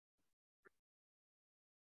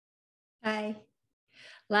Hi.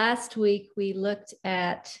 Last week, we looked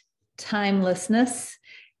at timelessness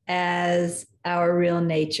as our real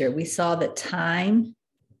nature. We saw that time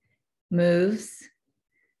moves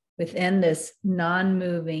within this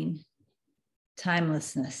non-moving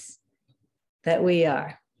timelessness that we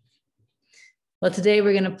are. Well, today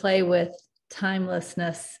we're going to play with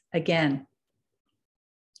timelessness again.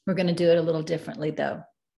 We're going to do it a little differently, though.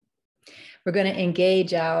 We're going to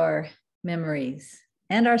engage our memories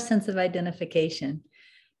and our sense of identification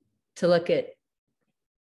to look at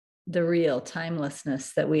the real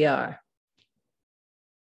timelessness that we are.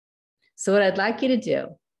 So what I'd like you to do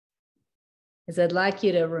is I'd like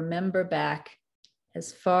you to remember back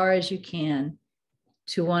as far as you can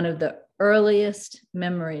to one of the earliest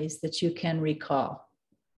memories that you can recall.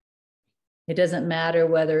 It doesn't matter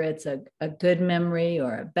whether it's a good memory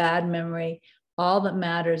or a bad memory. All that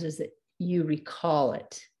matters is that you recall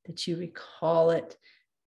it,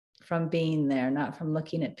 from being there, not from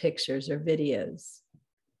looking at pictures or videos.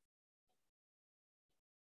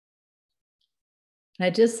 And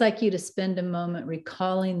I'd just like you to spend a moment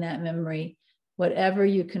recalling that memory, whatever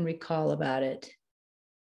you can recall about it.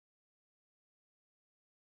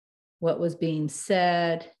 What was being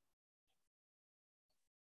said,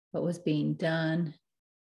 what was being done,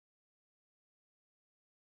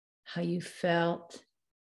 how you felt.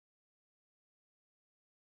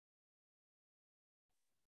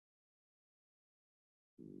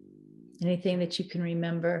 Anything that you can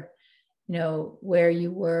remember, where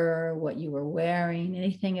you were, what you were wearing,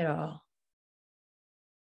 anything at all.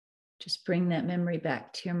 Just bring that memory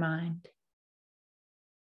back to your mind.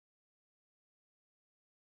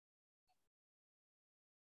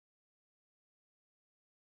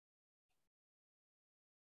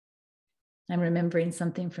 I'm remembering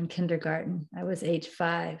something from kindergarten. I was age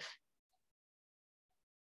 5.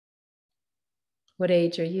 What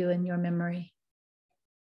age are you in your memory?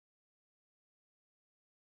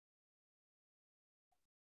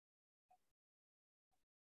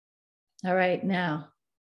 All right, now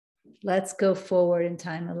let's go forward in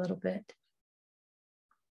time a little bit.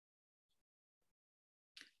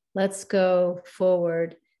 Let's go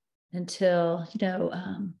forward until,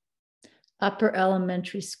 upper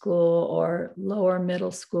elementary school or lower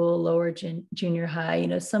middle school, lower junior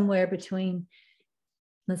high, somewhere between,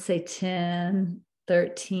 let's say 10,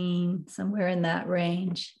 13, somewhere in that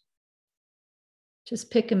range.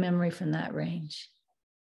 Just pick a memory from that range.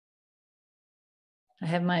 I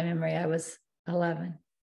have my memory, I was 11.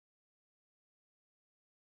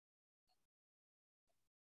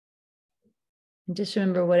 And just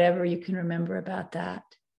remember whatever you can remember about that.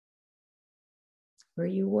 Where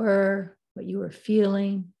you were, what you were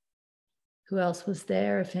feeling, who else was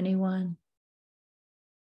there, if anyone.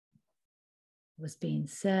 What was being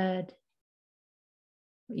said,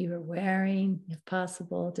 what you were wearing, if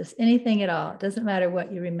possible, just anything at all. It doesn't matter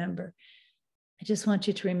what you remember. I just want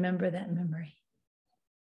you to remember that memory.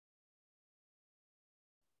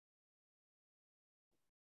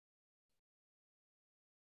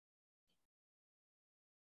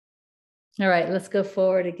 All right, let's go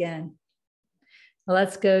forward again. Well,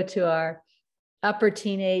 let's go to our upper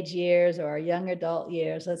teenage years or our young adult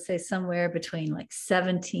years. Let's say somewhere between like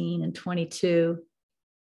 17 and 22,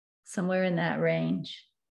 somewhere in that range.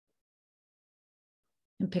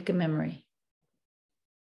 And pick a memory.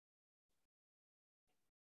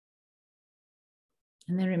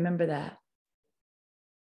 And then remember that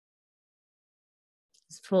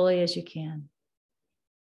as fully as you can.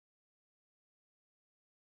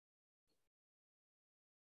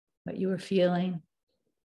 What you were feeling,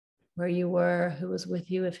 where you were, who was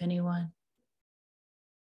with you, if anyone,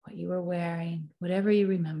 what you were wearing, whatever you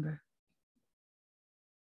remember,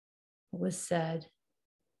 what was said,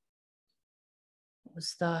 what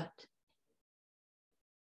was thought.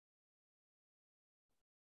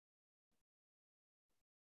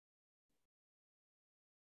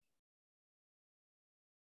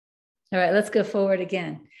 All right, let's go forward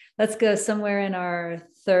again. Let's go somewhere in our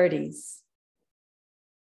 30s.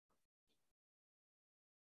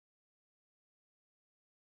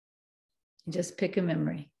 Just pick a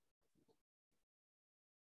memory.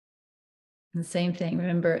 And the same thing,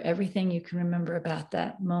 remember everything you can remember about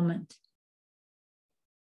that moment.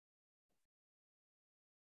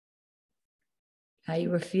 How you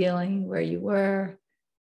were feeling, where you were,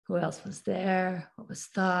 who else was there, what was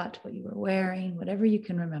thought, what you were wearing, whatever you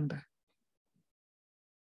can remember.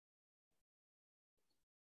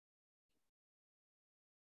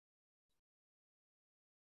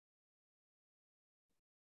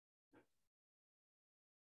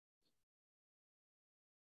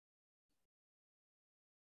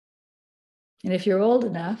 And if you're old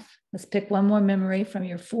enough, let's pick one more memory from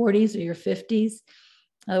your 40s or your 50s.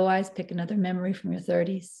 Otherwise, pick another memory from your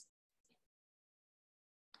 30s.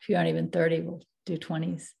 If you aren't even 30, we'll do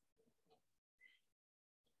 20s.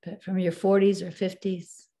 But from your 40s or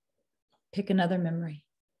 50s, pick another memory.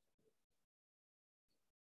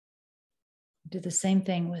 Do the same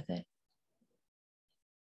thing with it.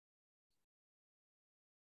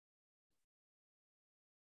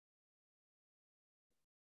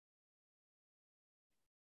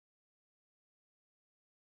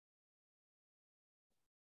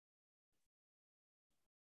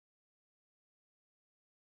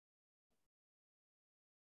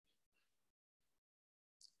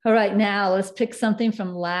 All right, now let's pick something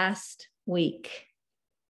from last week.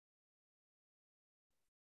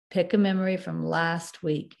 Pick a memory from last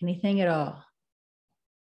week, anything at all.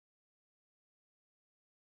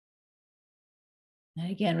 And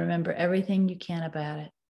again, remember everything you can about it.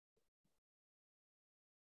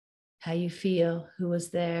 How you feel, who was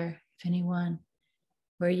there, if anyone,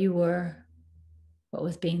 where you were, what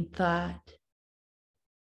was being thought.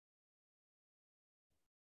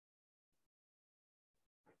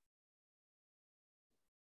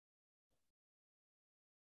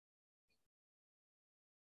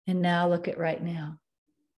 And now look at right now.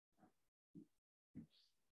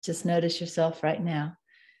 Just notice yourself right now.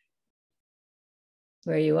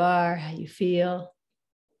 Where you are, how you feel,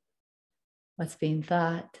 what's being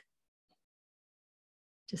thought.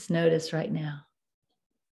 Just notice right now.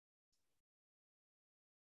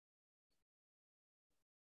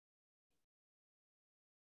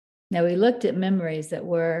 Now we looked at memories that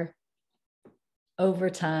were over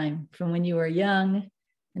time, from when you were young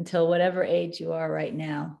until whatever age you are right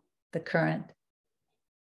now, the current.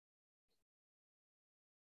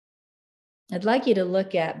 I'd like you to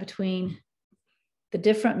look at between the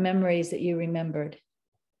different memories that you remembered.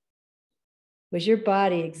 Was your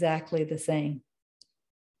body exactly the same?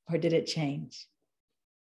 Or did it change?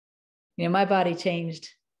 You know, my body changed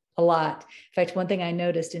a lot. In fact, one thing I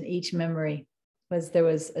noticed in each memory was there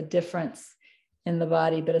was a difference in the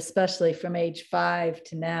body, but especially from age 5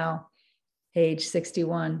 to now, age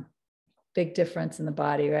 61, big difference in the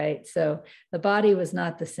body, right? So the body was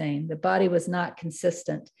not the same. The body was not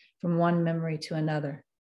consistent from one memory to another.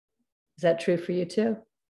 Is that true for you too?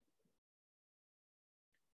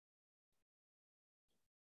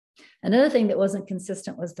 Another thing that wasn't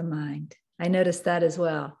consistent was the mind. I noticed that as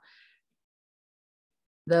well.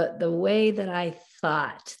 The way that I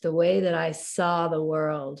thought, the way that I saw the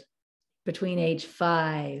world between age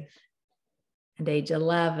 5 and age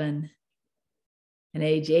 11 and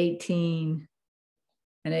age 18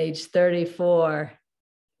 and age 34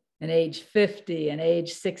 and age 50 and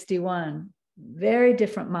age 61, very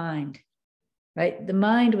different mind, right? The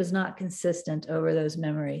mind was not consistent over those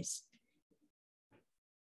memories.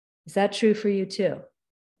 Is that true for you too?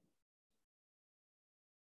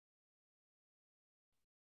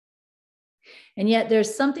 And yet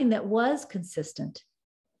there's something that was consistent,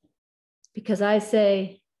 because I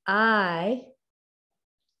say I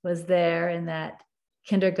was there in that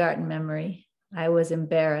kindergarten memory. I was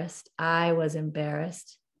embarrassed. I was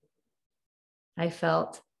embarrassed. I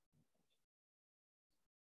felt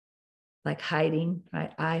like hiding,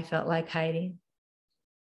 right? I felt like hiding.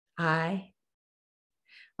 I.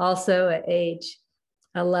 Also at age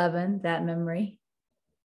 11, that memory.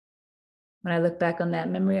 When I look back on that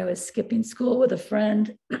memory, I was skipping school with a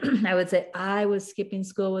friend. I would say I was skipping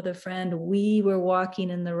school with a friend. We were walking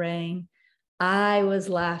in the rain. I was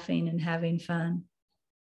laughing and having fun.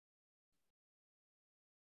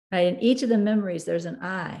 Right? In each of the memories, there's an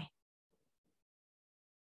I.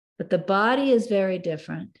 But the body is very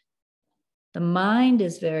different. The mind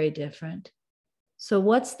is very different. So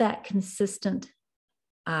what's that consistent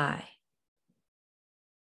I?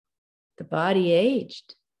 The body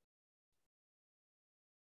aged.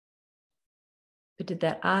 But did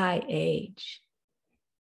that I age?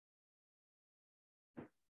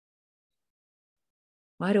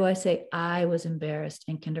 Why do I say I was embarrassed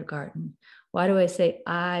in kindergarten? Why do I say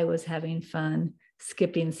I was having fun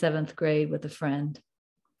skipping 7th grade with a friend?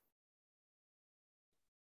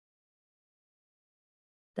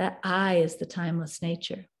 That I is the timeless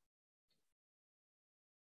nature.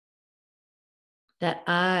 That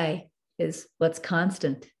I is what's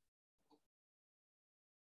constant.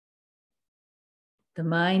 The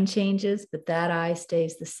mind changes, but that I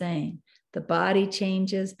stays the same. The body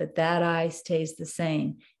changes, but that I stays the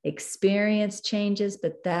same. Experience changes,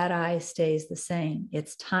 but that I stays the same.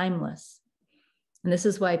 It's timeless. And this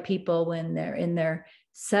is why people, when they're in their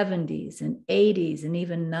 70s and 80s and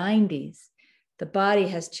even 90s, The body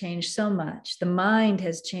has changed so much. The mind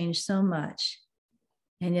has changed so much.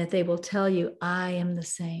 And yet they will tell you, I am the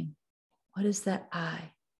same. What is that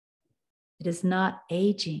I? It is not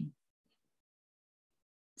aging.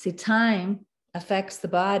 See, time affects the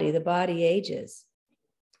body. The body ages.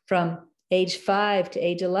 From age 5 to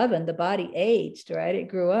age 11, the body aged, right? It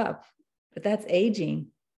grew up, but that's aging.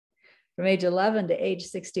 From age 11 to age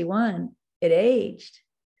 61, it aged.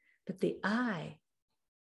 But the I,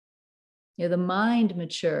 the mind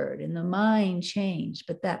matured and the mind changed,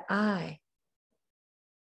 but that I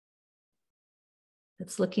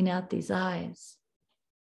that's looking out these eyes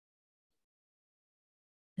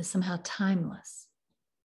is somehow timeless.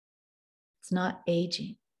 It's not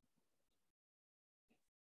aging.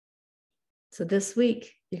 So this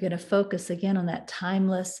week, you're going to focus again on that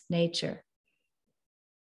timeless nature.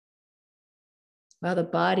 While the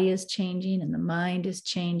body is changing and the mind is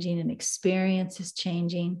changing and experience is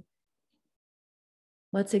changing,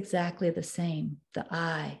 what's exactly the same? The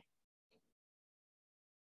I.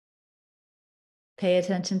 Pay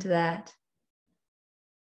attention to that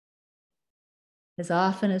as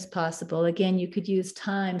often as possible. Again, you could use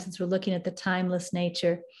time, since we're looking at the timeless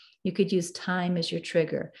nature, you could use time as your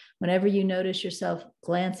trigger. Whenever you notice yourself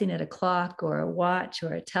glancing at a clock or a watch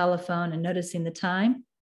or a telephone and noticing the time,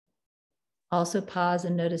 also pause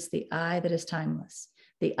and notice the I that is timeless.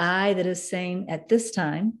 The I that is same at this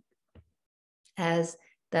time as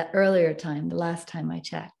that earlier time, the last time I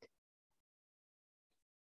checked.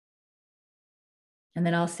 And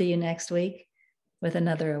then I'll see you next week with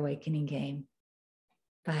another awakening game.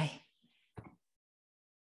 Bye.